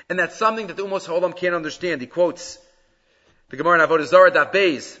 And that's something that the Umos Ha'olam can't understand. He quotes the Gemara in Avodah Zarah Daf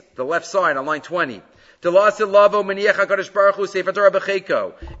Beis, the left side on line 20. In the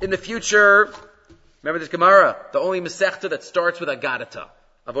future, remember this Gemara, the only Masechta that starts with Agadata,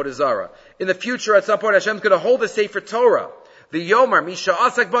 Avodah Zarah. In the future, at some point, Hashem's going to hold the Sefer Torah. The Yomar, Misha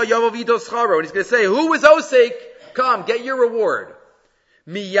Asak Ba Yavav Ido Scharo. And he's going to say, who is Osek? Come, get your reward.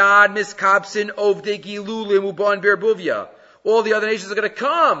 Miyad Miskabsin Ovde Gilulim Uban Berbuvia. All the other nations are going to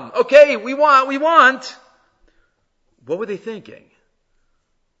come. Okay, we want. What were they thinking?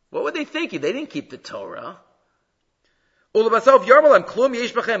 What were they thinking? They didn't keep the Torah. What were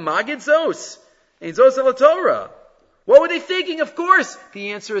they thinking? Of course.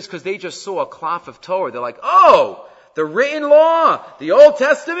 The answer is because they just saw a cloth of Torah. They're like, oh, the written law, the Old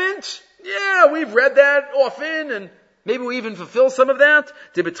Testament? Yeah, we've read that often, and maybe we even fulfill some of that.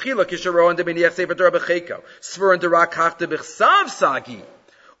 Some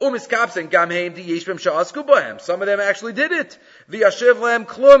of them actually did it. And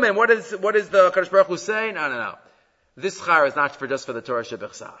what is the Kadosh Baruch Hu saying? No. This schar is not just for the Torah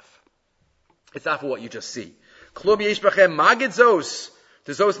Shebechsav. It's not for what you just see. Klum yesh b'chem magid zos.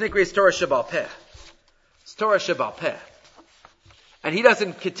 The zos nikres Torah Shebal Peh. It's Torah Shebal Peh. And he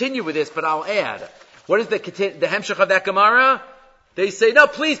doesn't continue with this, but I'll add. What is the hemshech of that Gemara? They say, no,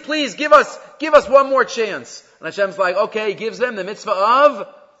 please, give us one more chance. And Hashem's like, okay, he gives them the mitzvah of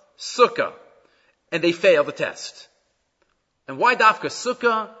Sukkah. And they fail the test. And why Dafka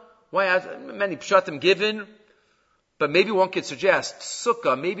Sukkah? Why many pshatim given? But maybe one could suggest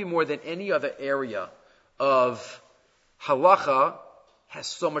Sukkah, maybe more than any other area of halacha, has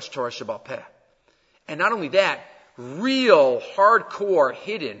so much Torah Shebal Peh. And not only that, real, hardcore,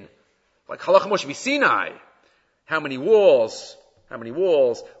 hidden, like halacha Moshe Sinai. How many walls?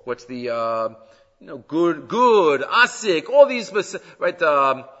 What's the, good, asik, all these, right,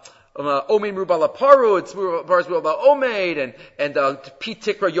 Omeid Merubah Laparut, Merubah Omeid, and Pit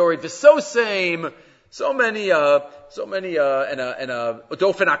Tikra Yored V'Sosem, so many, and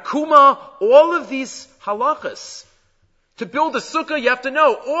Dofen Akuma, all of these halachas. To build a sukkah, you have to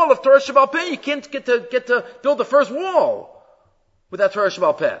know all of Torah Shebal Peh. You can't get to build the first wall without Torah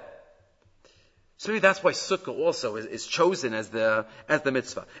Shebal Peh. So maybe that's why Sukkah also is chosen as the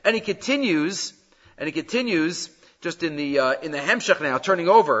mitzvah. And he continues just in the Hemshech now, turning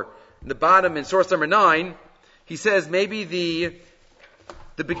over in the bottom in source number 9, he says maybe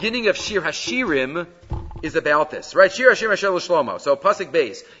the beginning of Shir Hashirim is about this, right? Shir Hashirim Asher L'Shlomo. So pasuk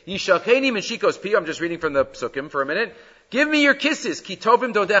beis, Yishakeni min shikos pi. I'm just reading from the psukim for a minute. Give me your kisses, ki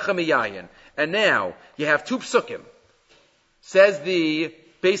tovim dodecha miyayin. And now you have 2 psukim. Says the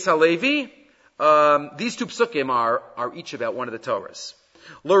Beis Halevi. These 2 psukim are each about one of the Torahs.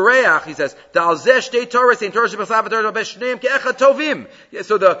 L'reach, he says, Da'al zeh shtei Torahs, ein Torah shebesav v'torah b'shneim ke'echad tovim.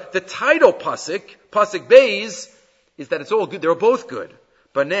 So the title pasuk beis, is that it's all good. They're both good.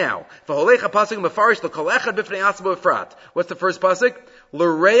 But now, v'holecha pasuk mefarish l'kol echad b'fnei atzmo b'frat. What's the first pasuk?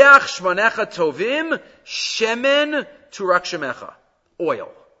 L'reach shmanecha tovim, shemen turak shemecha.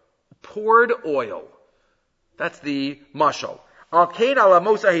 Oil. Poured oil. That's the mashal. Al-kain ala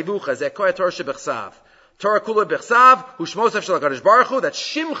mosa hivucha, zeh koya Torah shebechsav. Torah kula bechsav, hu shmosav shel HaKadosh Baruch Hu, that's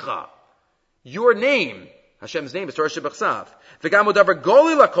shimcha. Your name. Hashem's name is Torah shebechsav. V'gam udavar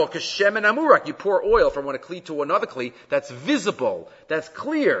goli lakol keshemen amurak. You pour oil from one kli to another kli. That's visible. That's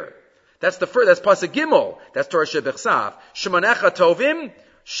clear. That's pasuk gimel. That's Torah shebechsav. Shemanecha tovim,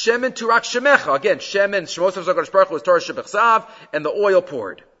 shemen turak shemecha. Again, shemen, shmosav shel HaKadosh Baruch Hu is Torah shebechsav, and the oil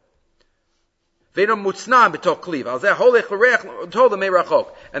poured. And that's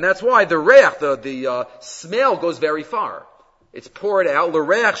why the reach, the smell goes very far. It's poured out.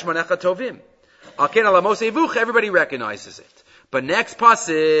 Everybody recognizes it. But next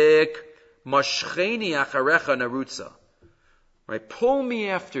pasuk, mashcheni acharecha narutza. Right? Pull me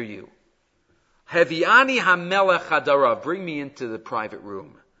after you. Heviani hamelech hadara. Bring me into the private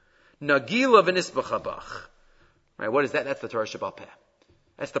room. Nagila v'nisbachabach. Right? What is that? That's the Torah Shebaal Peh.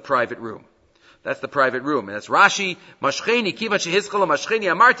 That's the private room. That's the private room. And that's Rashi, Mashcheni, Kiva Shehizchala, Mashcheni,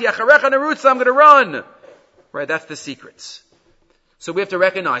 Amarti, Acharecha, Nerutza, I'm going to run. Right, that's the secrets. So we have to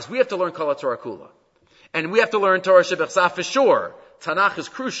recognize, we have to learn Kala Torah Kula. And we have to learn Torah Shebechsav for sure. Tanakh is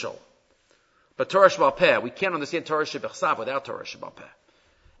crucial. But Torah Shebaal Peh, we can't understand Torah Shebechsav without Torah Shebaal Peh.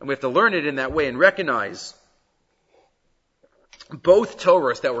 And we have to learn it in that way and recognize both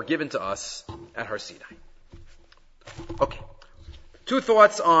Torahs that were given to us at Har Sinai. Okay. 2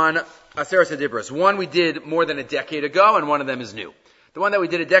 thoughts on Aseret HaDibros. One we did more than a decade ago, and one of them is new. The one that we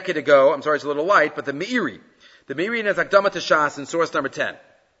did a decade ago, I'm sorry it's a little light, but the Meiri. The Meiri in Zakdama Tashas in source number 10.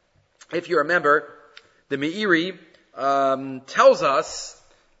 If you remember, the Meiri tells us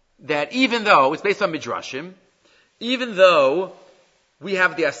that even though, it's based on Midrashim, even though we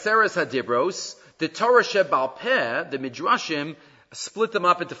have the Aseret HaDibros, the Torah Shebaal Peh, the Midrashim, split them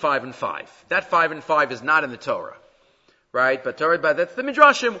up into 5 and 5. That 5 and 5 is not in the Torah. Right? But that's the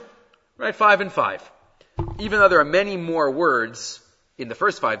Midrashim. Right? 5 and 5. Even though there are many more words in the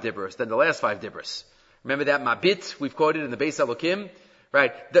first 5 dibros than the last 5 dibros. Remember that mabit we've quoted in the Beis Elokim?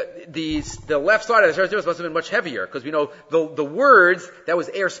 Right? The left side of the first dibros must have been much heavier, because we know the words, that was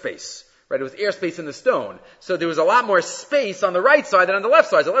airspace. Right? It was airspace in the stone. So there was a lot more space on the right side than on the left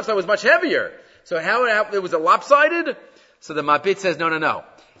side. The left side was much heavier. So how it was a lopsided? So the mabit says, no.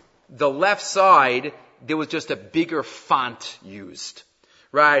 The left side, there was just a bigger font used.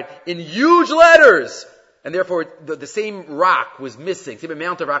 Right? In huge letters! And therefore, the same rock was missing. Same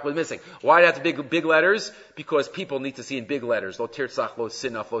amount of rock was missing. Why did it have big letters? Because people need to see in big letters. Lo tirtzach, lo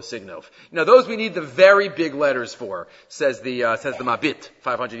sinaf, lo signov. Those we need the very big letters for, says the Mabit,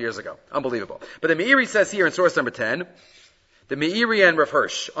 500 years ago. Unbelievable. But the Meiri says here in source number 10, the Meiri and Rav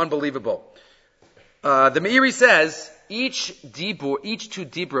Hirsch, unbelievable. The Meiri says, each two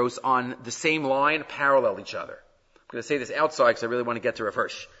dibros on the same line parallel each other. I'm going to say this outside because I really want to get to Rav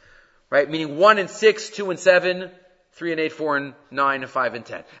Hirsch. Right? Meaning 1 and 6, 2 and 7, 3 and 8, 4 and 9, and 5 and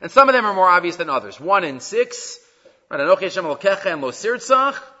 10. And some of them are more obvious than others. 1 and 6, right? Anochi Hashem Elokecha and Lo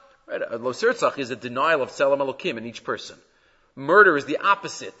Sirtzach. Right? Lo Sirtzach is a denial of Tzelem Elokim in each person. Murder is the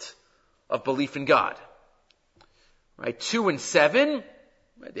opposite of belief in God. Right? 2 and 7,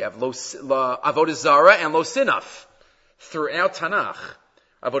 right? They have Avodah Zarah and Lo Sinaf. Throughout Tanakh,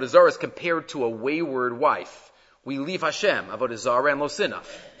 Avodah Zarah is compared to a wayward wife. We leave Hashem, Avodah Zarah and Lo Sinaf.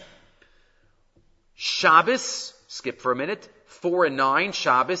 Shabbos, skip for a minute, 4 and 9,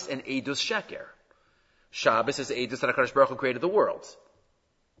 Shabbos and Eidus Sheker. Shabbos is Eidus that HaKadosh Baruch Hu created the world.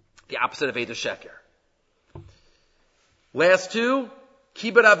 The opposite of Eidus Sheker. Last 2,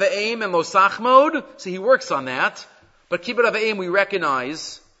 Kibbut Avayim and Lo Sachmod. So he works on that. But Kibbut Avayim, we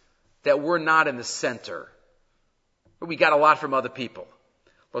recognize that we're not in the center. We got a lot from other people.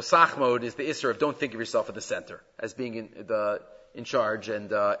 Lo Sachmod is the Yisro of don't think of yourself at the center, as being in charge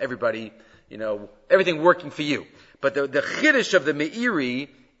and everybody, everything working for you. But the Chiddush of the Meiri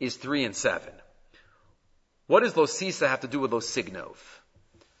is 3 and 7. What does lo sisa have to do with lo signov?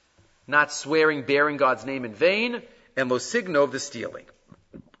 Not swearing, bearing God's name in vain, and lo signov, the stealing.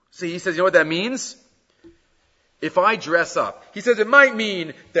 So he says, you know what that means? If I dress up, he says it might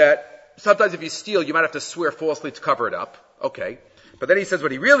mean that sometimes if you steal, you might have to swear falsely to cover it up. Okay. But then he says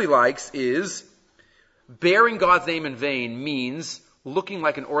what he really likes is bearing God's name in vain means looking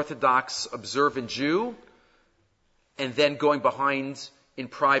like an Orthodox observant Jew and then going behind in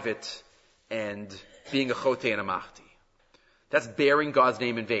private and being a chote and a machti. That's bearing God's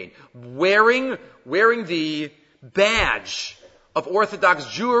name in vain. Wearing the badge of Orthodox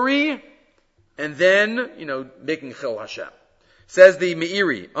Jewry and then, making chil Hashem. Says the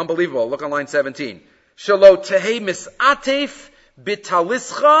Meiri, unbelievable, look on line 17. Shalo tehei misatef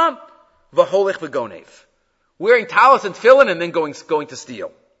bitalischa v'holech v'gonev. Wearing talis and tefillin and then going to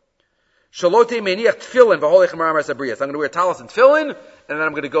steal. Shalo tehei meniach tefillin v'holech maramar sabriyas. I'm going to wear talis and tefillin and then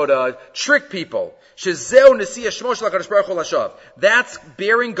I'm going to go to trick people. Shezeu nesiya shmo shel HaKadosh Baruch Hu lashav. That's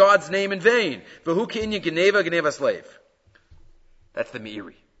bearing God's name in vain. V'hu keinyan geneva slave. That's the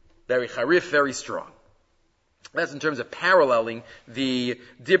Meiri. Very charif, very strong. That's in terms of paralleling the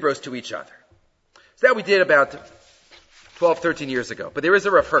dibros to each other. So that we did about 12, 13 years ago. But there is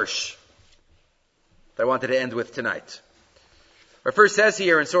a Rav Hirsch that I wanted to end with tonight. Rav Hirsch says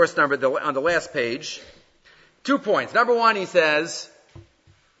here in source number, on the last page, 2 points. Number one, he says,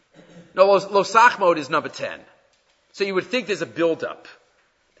 lo sachmod is number 10. So you would think there's a build-up.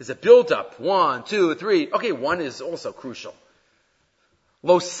 There's a build-up. 1, 2, 3. Okay, 1 is also crucial.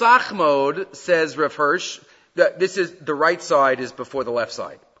 Lo sachmod, says Rav Hirsch, that this is, the right side is before the left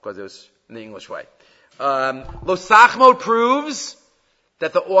side, because it was in the English way. Lo sachmod proves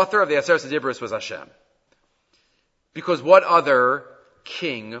that the author of the Aseret Dibros was Hashem. Because what other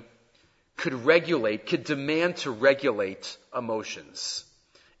king could demand to regulate emotions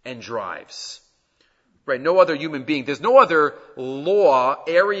and drives? Right? No other human being. There's no other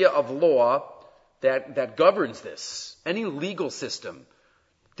area of law that governs this. Any legal system.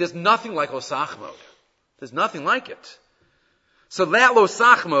 There's nothing like lo sachmod. There's nothing like it. So that lo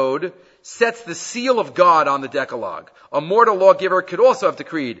sachmod sets the seal of God on the Decalogue. A mortal lawgiver could also have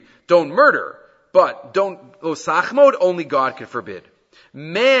decreed, don't murder, but lo sachmod, only God can forbid.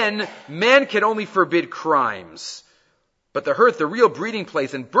 Men can only forbid crimes. But the real breeding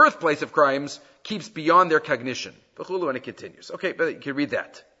place and birthplace of crimes keeps beyond their cognition. And it continues. Okay, but you can read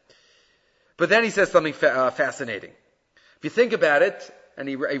that. But then he says something fascinating. If you think about it, and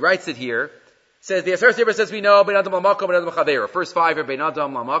he writes it here, says the Aseret Dibros says we know ben adam lamakom, ben adam l'chavero. First 5 are ben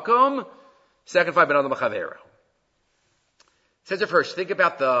adam lamakom, second 5 ben adam l'chavero. Says first, think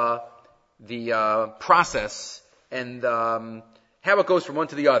about the process and how it goes from one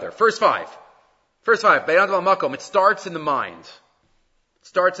to the other. First 5, ben adam lamakom. It starts in the mind.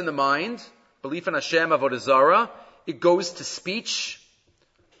 Belief in Hashem, avodah zarah. It goes to speech,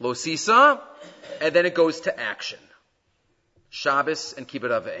 lo sisa, and then it goes to action. Shabbos and Kibbut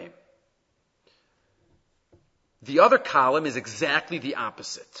Avim. The other column is exactly the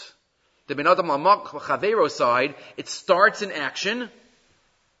opposite. The Ben Adam L'Chavero side, it starts in action.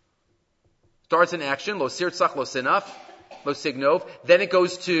 Lo sirtzach, lo sinaf, lo signov. Then it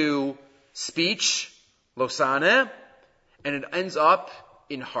goes to speech, lo saneh, and it ends up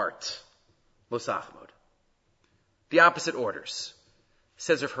in heart, lo sachmod. The opposite orders.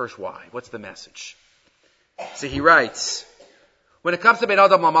 Says Rav Hirsch, why? What's the message? So he writes, when it comes to Ben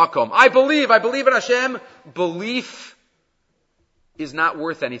Adam Lamakom, I believe in Hashem. Belief is not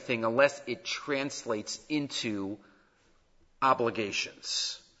worth anything unless it translates into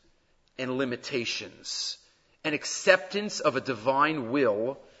obligations and limitations and acceptance of a divine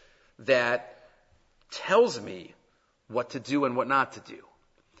will that tells me what to do and what not to do.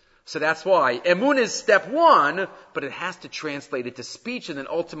 So that's why Emun is step 1, but it has to translate into speech and then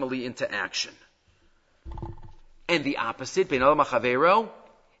ultimately into action. And the opposite, Ben Adam Chavero,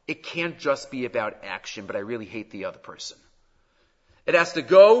 it can't just be about action, but I really hate the other person. It has to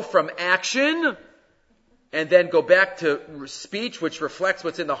go from action and then go back to speech, which reflects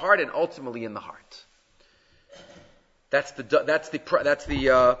what's in the heart and ultimately in the heart. That's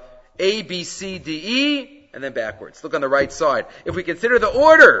the A, B, C, D, E, and then backwards. Look on the right side. If we consider the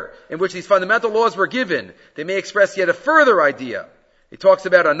order in which these fundamental laws were given, they may express yet a further idea. He talks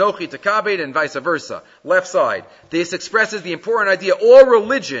about Anochi to Kabed and vice versa. Left side. This expresses the important idea. All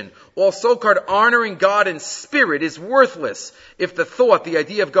religion, all so-called honoring God in spirit is worthless if the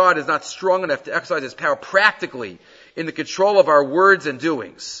idea of God is not strong enough to exercise its power practically in the control of our words and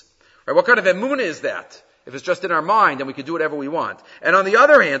doings. Right? What kind of emunah is that? If it's just in our mind, then we can do whatever we want. And on the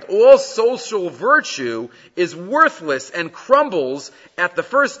other hand, all social virtue is worthless and crumbles at the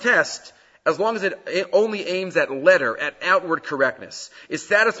first test as long as it only aims at letter, at outward correctness, is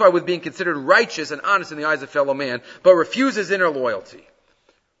satisfied with being considered righteous and honest in the eyes of fellow man, but refuses inner loyalty.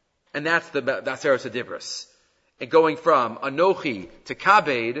 And that's the Aseres HaDibros. And going from Anochi to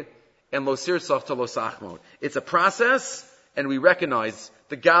Kabed and Lo Sirsach to Lo Sachmod. It's a process, and we recognize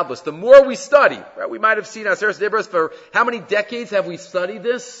the godless. The more we study, right, we might have seen Aseres HaDibros for how many decades have we studied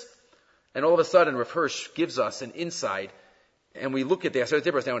this? And all of a sudden, Rav Hirsch gives us an insight, and we look at the Aseres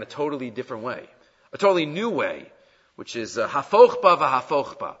HaDibros now in a totally different way. A totally new way, which is hafochba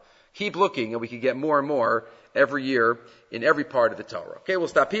v'hafochba. Keep looking, and we can get more and more every year in every part of the Torah. Okay, we'll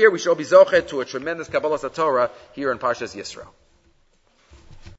stop here. We shall be zochet to a tremendous Kabbalah Torah here in Parshas Yisro.